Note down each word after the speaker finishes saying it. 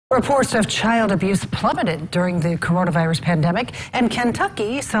Reports of child abuse plummeted during the coronavirus pandemic, and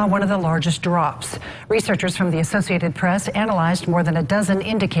Kentucky saw one of the largest drops. Researchers from the Associated Press analyzed more than a dozen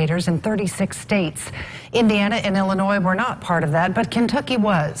indicators in 36 states. Indiana and Illinois were not part of that, but Kentucky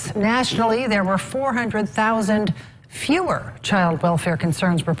was. Nationally, there were 400,000 fewer child welfare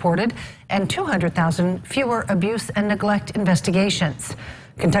concerns reported and 200,000 fewer abuse and neglect investigations.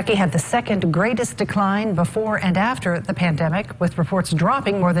 Kentucky had the second greatest decline before and after the pandemic, with reports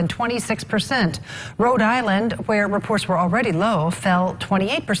dropping more than 26%. Rhode Island, where reports were already low, fell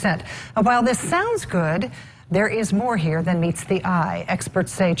 28%. While this sounds good, there is more here than meets the eye.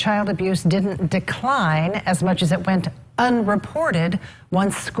 Experts say child abuse didn't decline as much as it went unreported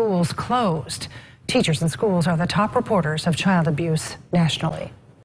once schools closed. Teachers and schools are the top reporters of child abuse nationally.